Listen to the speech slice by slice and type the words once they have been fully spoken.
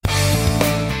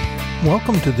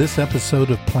Welcome to this episode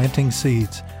of Planting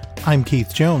Seeds. I'm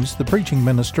Keith Jones, the preaching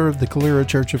minister of the Calera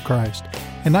Church of Christ,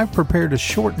 and I've prepared a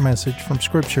short message from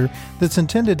Scripture that's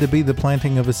intended to be the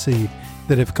planting of a seed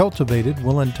that, if cultivated,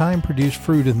 will in time produce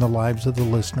fruit in the lives of the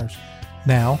listeners.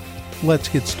 Now, let's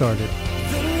get started.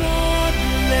 The Lord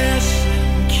bless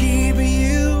and keep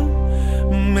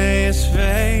you. May His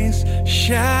face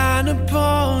shine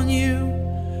upon you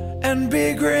and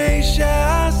be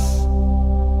gracious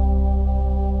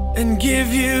and give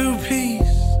you peace.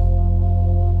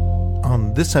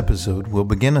 On this episode, we'll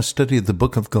begin a study of the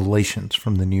book of Galatians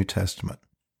from the New Testament.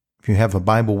 If you have a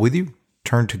Bible with you,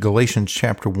 turn to Galatians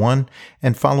chapter 1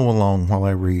 and follow along while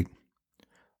I read.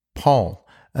 Paul,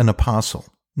 an apostle,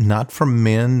 not from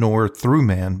men nor through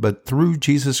man, but through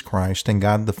Jesus Christ and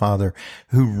God the Father,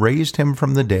 who raised him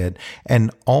from the dead, and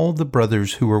all the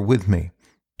brothers who are with me,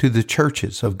 to the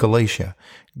churches of Galatia,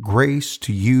 grace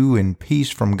to you and peace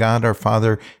from God our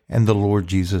Father and the Lord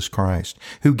Jesus Christ,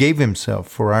 who gave himself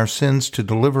for our sins to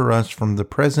deliver us from the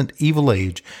present evil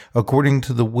age, according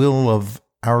to the will of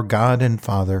our God and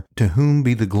Father, to whom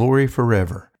be the glory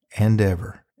forever and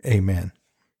ever. Amen.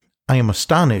 I am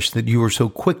astonished that you are so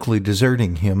quickly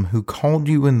deserting him who called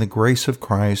you in the grace of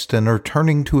Christ and are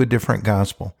turning to a different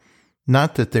gospel.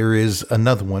 Not that there is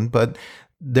another one, but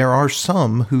there are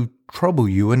some who trouble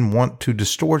you and want to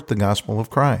distort the gospel of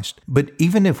Christ. But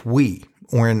even if we,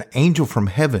 or an angel from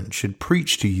heaven, should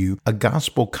preach to you a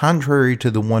gospel contrary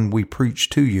to the one we preach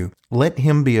to you, let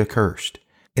him be accursed.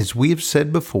 As we have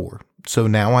said before, so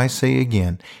now I say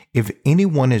again, if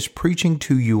anyone is preaching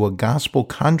to you a gospel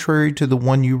contrary to the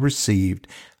one you received,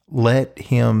 let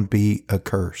him be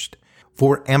accursed.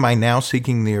 For am I now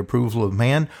seeking the approval of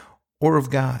man or of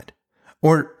God?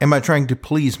 Or am I trying to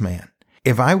please man?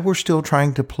 If I were still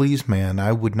trying to please man,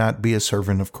 I would not be a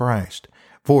servant of Christ.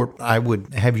 For I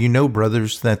would have you know,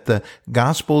 brothers, that the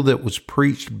gospel that was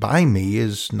preached by me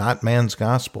is not man's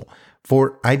gospel.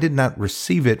 For I did not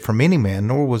receive it from any man,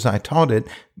 nor was I taught it,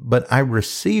 but I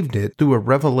received it through a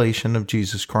revelation of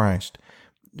Jesus Christ.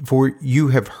 For you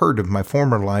have heard of my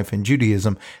former life in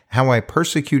Judaism, how I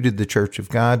persecuted the church of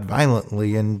God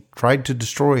violently and tried to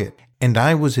destroy it. And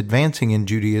I was advancing in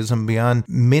Judaism beyond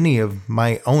many of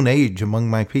my own age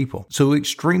among my people. So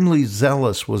extremely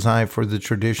zealous was I for the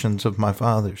traditions of my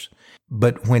fathers.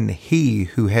 But when he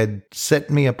who had set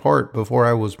me apart before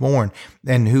I was born,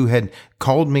 and who had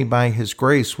called me by his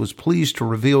grace, was pleased to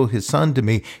reveal his Son to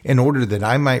me in order that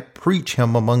I might preach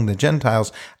him among the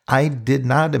Gentiles, I did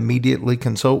not immediately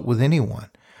consult with anyone.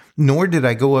 Nor did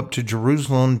I go up to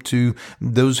Jerusalem to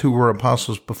those who were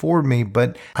apostles before me,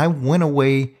 but I went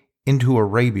away into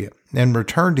Arabia and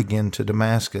returned again to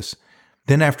Damascus.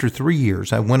 Then after 3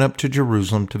 years, I went up to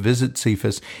Jerusalem to visit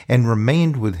Cephas and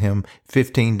remained with him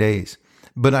 15 days.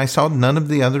 But I saw none of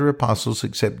the other apostles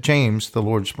except James, the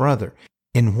Lord's brother.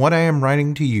 In what I am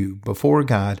writing to you before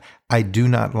God, I do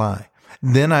not lie.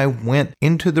 Then I went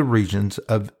into the regions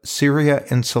of Syria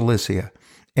and Cilicia,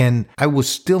 and I was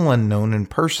still unknown in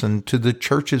person to the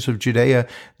churches of Judea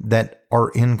that are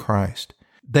in Christ.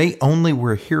 They only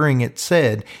were hearing it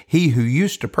said, he who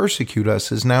used to persecute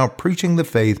us is now preaching the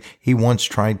faith he once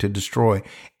tried to destroy,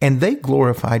 and they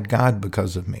glorified God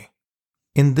because of me.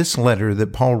 In this letter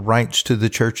that Paul writes to the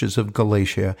churches of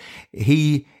Galatia,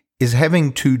 he is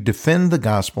having to defend the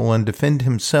gospel and defend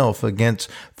himself against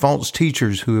false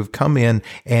teachers who have come in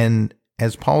and,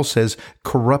 as Paul says,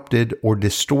 corrupted or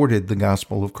distorted the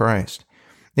gospel of Christ.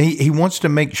 He wants to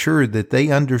make sure that they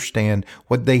understand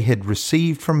what they had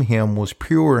received from him was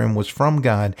pure and was from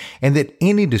God, and that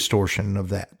any distortion of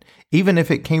that, even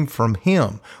if it came from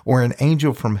him or an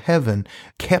angel from heaven,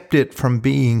 kept it from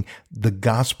being the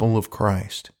gospel of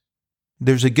Christ.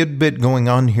 There's a good bit going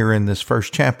on here in this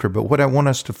first chapter, but what I want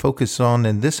us to focus on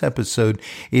in this episode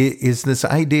is this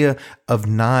idea of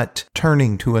not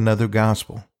turning to another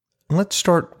gospel. Let's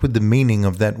start with the meaning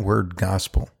of that word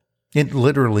gospel. It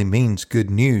literally means good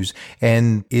news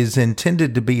and is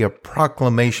intended to be a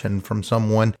proclamation from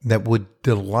someone that would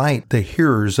delight the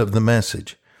hearers of the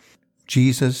message.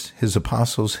 Jesus, his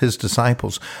apostles, his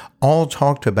disciples all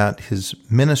talked about his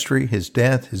ministry, his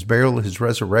death, his burial, his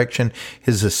resurrection,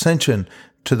 his ascension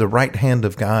to the right hand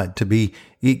of God to be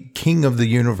King of the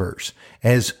universe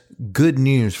as good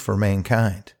news for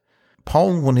mankind.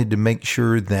 Paul wanted to make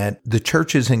sure that the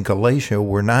churches in Galatia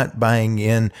were not buying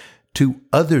in to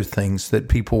other things that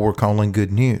people were calling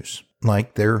good news,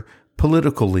 like their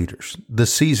political leaders. The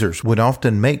Caesars would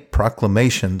often make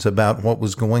proclamations about what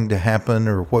was going to happen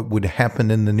or what would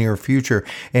happen in the near future,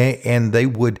 and they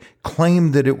would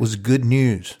claim that it was good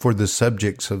news for the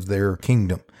subjects of their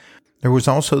kingdom. There was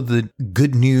also the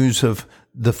good news of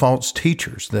the false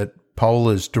teachers that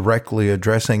Paul is directly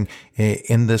addressing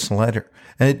in this letter.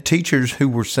 Teachers who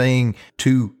were saying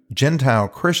to Gentile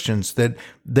Christians that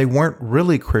they weren't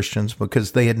really Christians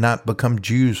because they had not become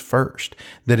Jews first,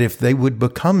 that if they would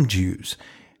become Jews,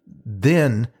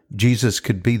 then Jesus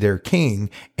could be their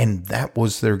king, and that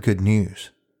was their good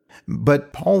news.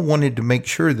 But Paul wanted to make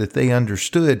sure that they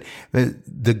understood that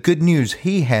the good news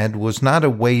he had was not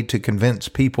a way to convince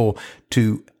people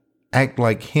to act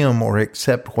like him or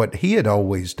accept what he had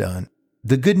always done.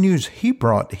 The good news he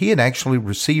brought, he had actually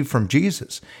received from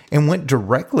Jesus and went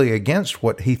directly against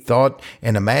what he thought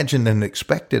and imagined and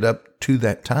expected up to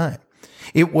that time.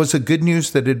 It was a good news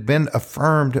that had been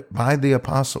affirmed by the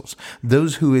apostles,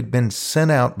 those who had been sent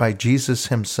out by Jesus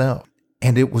himself.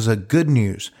 And it was a good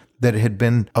news that had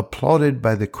been applauded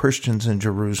by the Christians in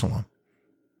Jerusalem.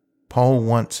 Paul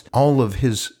wants all of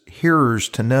his hearers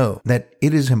to know that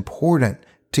it is important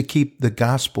to keep the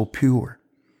gospel pure.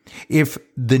 If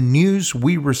the news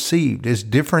we received is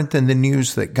different than the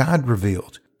news that God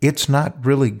revealed, it's not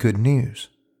really good news.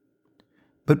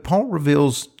 But Paul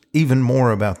reveals even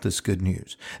more about this good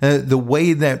news, the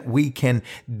way that we can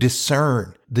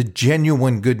discern the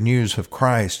genuine good news of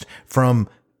Christ from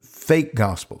fake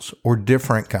gospels or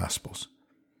different gospels.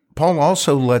 Paul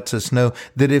also lets us know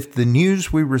that if the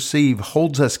news we receive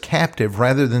holds us captive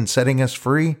rather than setting us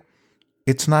free,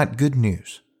 it's not good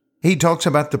news. He talks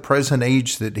about the present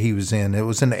age that he was in. It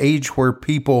was an age where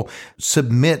people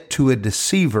submit to a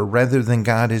deceiver rather than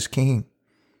God as king.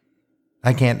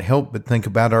 I can't help but think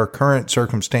about our current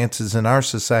circumstances in our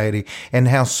society and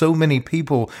how so many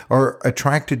people are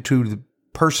attracted to the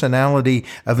personality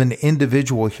of an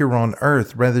individual here on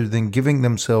earth rather than giving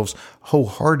themselves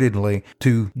wholeheartedly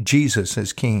to Jesus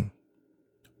as king.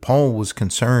 Paul was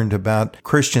concerned about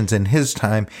Christians in his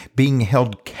time being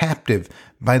held captive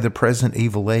by the present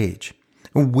evil age.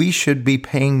 We should be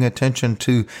paying attention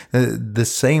to the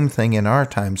same thing in our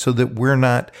time so that we're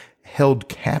not held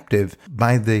captive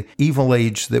by the evil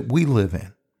age that we live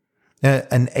in.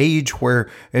 An age where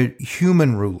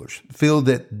human rulers feel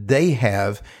that they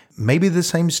have maybe the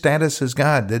same status as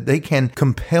God, that they can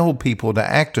compel people to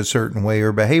act a certain way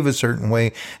or behave a certain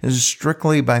way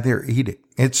strictly by their edict.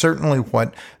 It's certainly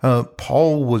what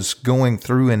Paul was going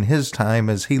through in his time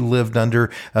as he lived under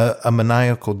a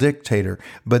maniacal dictator.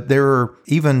 But there are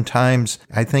even times,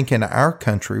 I think, in our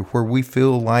country where we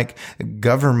feel like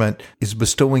government is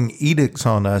bestowing edicts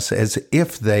on us as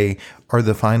if they are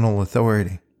the final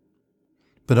authority.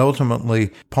 But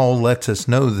ultimately, Paul lets us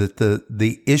know that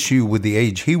the issue with the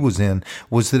age he was in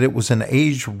was that it was an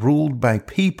age ruled by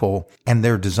people and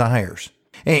their desires.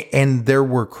 And there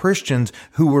were Christians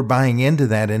who were buying into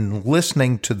that and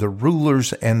listening to the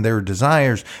rulers and their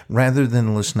desires rather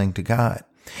than listening to God.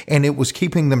 And it was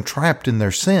keeping them trapped in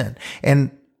their sin.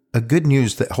 And a good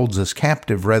news that holds us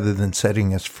captive rather than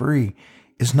setting us free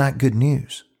is not good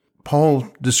news. Paul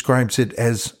describes it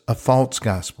as a false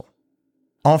gospel.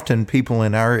 Often people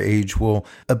in our age will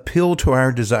appeal to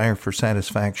our desire for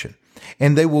satisfaction,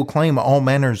 and they will claim all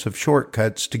manners of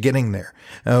shortcuts to getting there,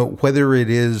 whether it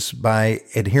is by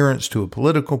adherence to a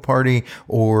political party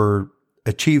or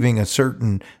achieving a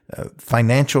certain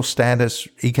financial status,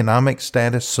 economic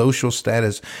status, social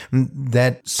status.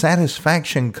 That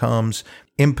satisfaction comes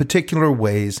in particular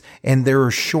ways, and there are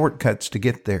shortcuts to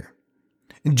get there.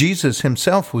 Jesus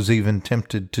himself was even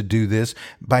tempted to do this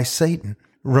by Satan.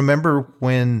 Remember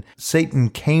when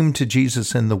Satan came to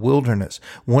Jesus in the wilderness,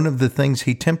 one of the things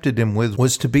he tempted him with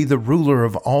was to be the ruler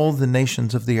of all the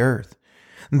nations of the earth.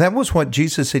 And that was what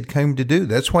Jesus had come to do.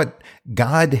 That's what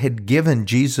God had given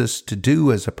Jesus to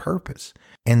do as a purpose.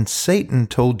 And Satan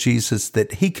told Jesus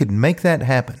that he could make that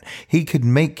happen. He could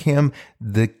make him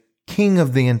the king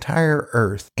of the entire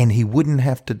earth, and he wouldn't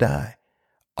have to die.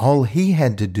 All he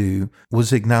had to do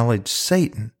was acknowledge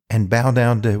Satan and bow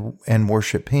down to and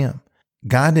worship him.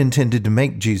 God intended to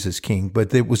make Jesus king,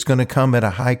 but it was going to come at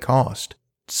a high cost.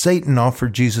 Satan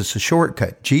offered Jesus a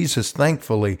shortcut. Jesus,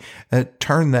 thankfully,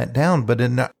 turned that down. But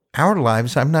in our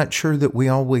lives, I'm not sure that we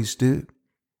always do.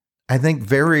 I think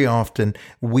very often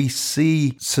we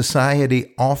see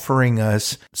society offering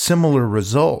us similar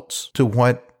results to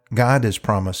what God has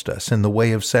promised us in the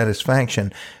way of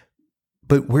satisfaction,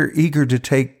 but we're eager to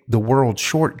take the world's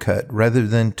shortcut rather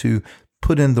than to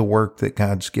put in the work that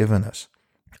God's given us.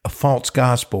 A false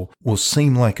gospel will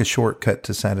seem like a shortcut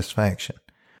to satisfaction.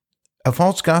 A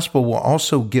false gospel will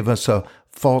also give us a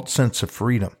false sense of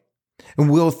freedom.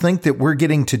 And we'll think that we're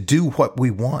getting to do what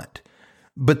we want.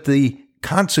 But the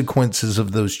consequences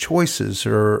of those choices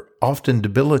are often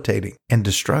debilitating and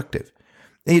destructive.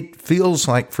 It feels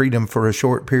like freedom for a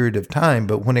short period of time,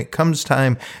 but when it comes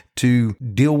time to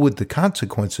deal with the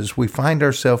consequences, we find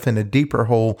ourselves in a deeper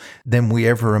hole than we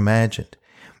ever imagined.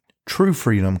 True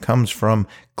freedom comes from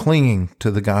clinging to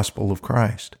the gospel of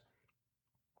Christ.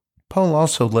 Paul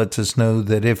also lets us know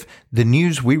that if the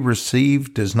news we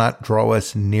receive does not draw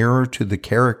us nearer to the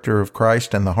character of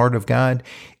Christ and the heart of God,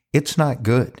 it's not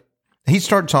good. He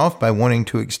starts off by wanting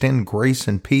to extend grace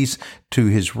and peace to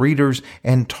his readers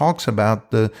and talks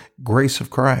about the grace of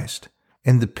Christ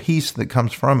and the peace that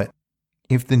comes from it.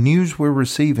 If the news we're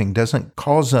receiving doesn't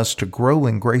cause us to grow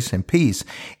in grace and peace,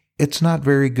 it's not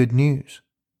very good news.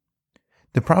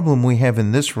 The problem we have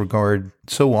in this regard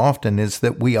so often is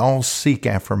that we all seek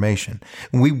affirmation.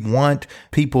 We want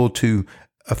people to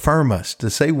affirm us, to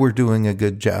say we're doing a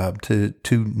good job, to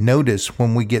notice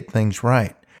when we get things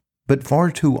right. But far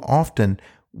too often,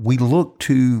 we look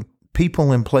to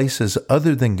people and places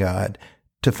other than God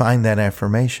to find that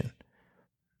affirmation.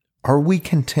 Are we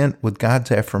content with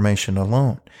God's affirmation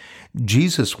alone?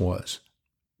 Jesus was.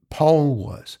 Paul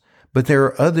was. But there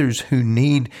are others who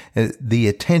need the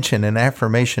attention and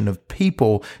affirmation of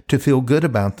people to feel good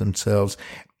about themselves,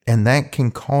 and that can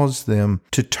cause them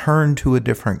to turn to a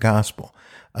different gospel,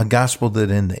 a gospel that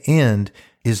in the end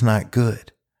is not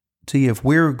good. See, if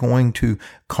we're going to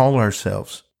call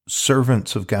ourselves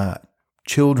servants of God,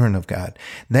 children of God,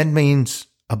 that means,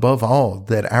 above all,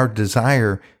 that our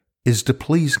desire is to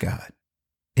please God.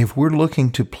 If we're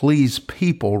looking to please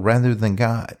people rather than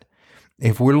God,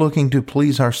 if we're looking to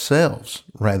please ourselves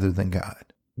rather than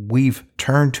God, we've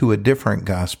turned to a different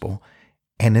gospel,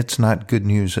 and it's not good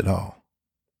news at all.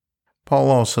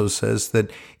 Paul also says that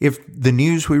if the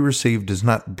news we receive does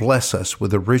not bless us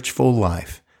with a rich, full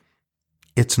life,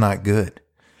 it's not good.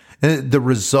 The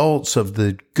results of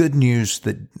the good news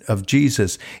of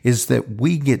Jesus is that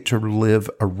we get to live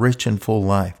a rich and full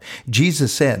life.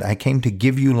 Jesus said, I came to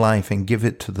give you life and give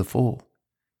it to the full.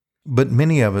 But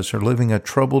many of us are living a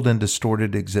troubled and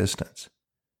distorted existence.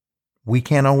 We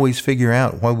can't always figure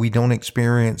out why we don't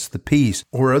experience the peace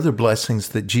or other blessings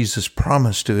that Jesus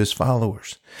promised to his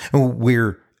followers.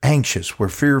 We're anxious, we're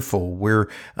fearful, we're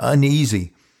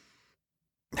uneasy.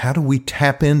 How do we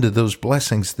tap into those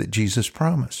blessings that Jesus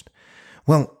promised?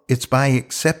 Well, it's by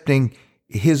accepting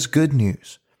his good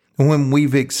news. When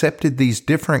we've accepted these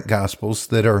different gospels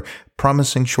that are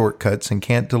promising shortcuts and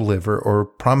can't deliver, or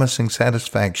promising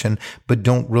satisfaction but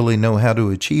don't really know how to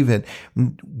achieve it,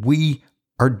 we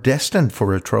are destined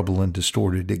for a troubled and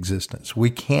distorted existence.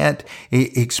 We can't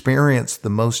experience the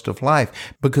most of life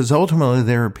because ultimately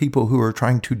there are people who are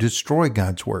trying to destroy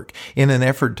God's work. In an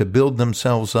effort to build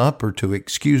themselves up or to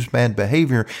excuse bad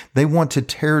behavior, they want to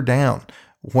tear down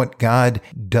what God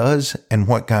does and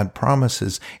what God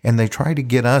promises, and they try to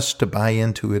get us to buy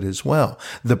into it as well.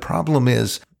 The problem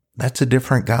is that's a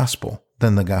different gospel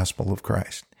than the gospel of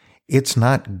Christ. It's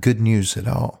not good news at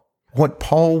all. What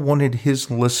Paul wanted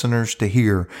his listeners to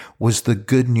hear was the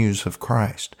good news of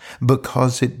Christ,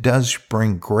 because it does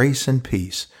bring grace and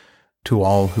peace to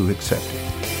all who accept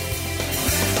it.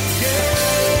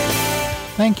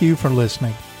 Thank you for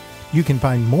listening. You can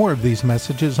find more of these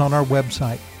messages on our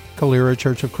website,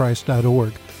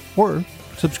 CaleraChurchOfChrist.org, or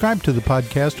subscribe to the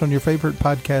podcast on your favorite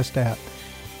podcast app.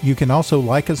 You can also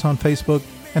like us on Facebook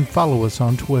and follow us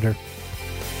on Twitter.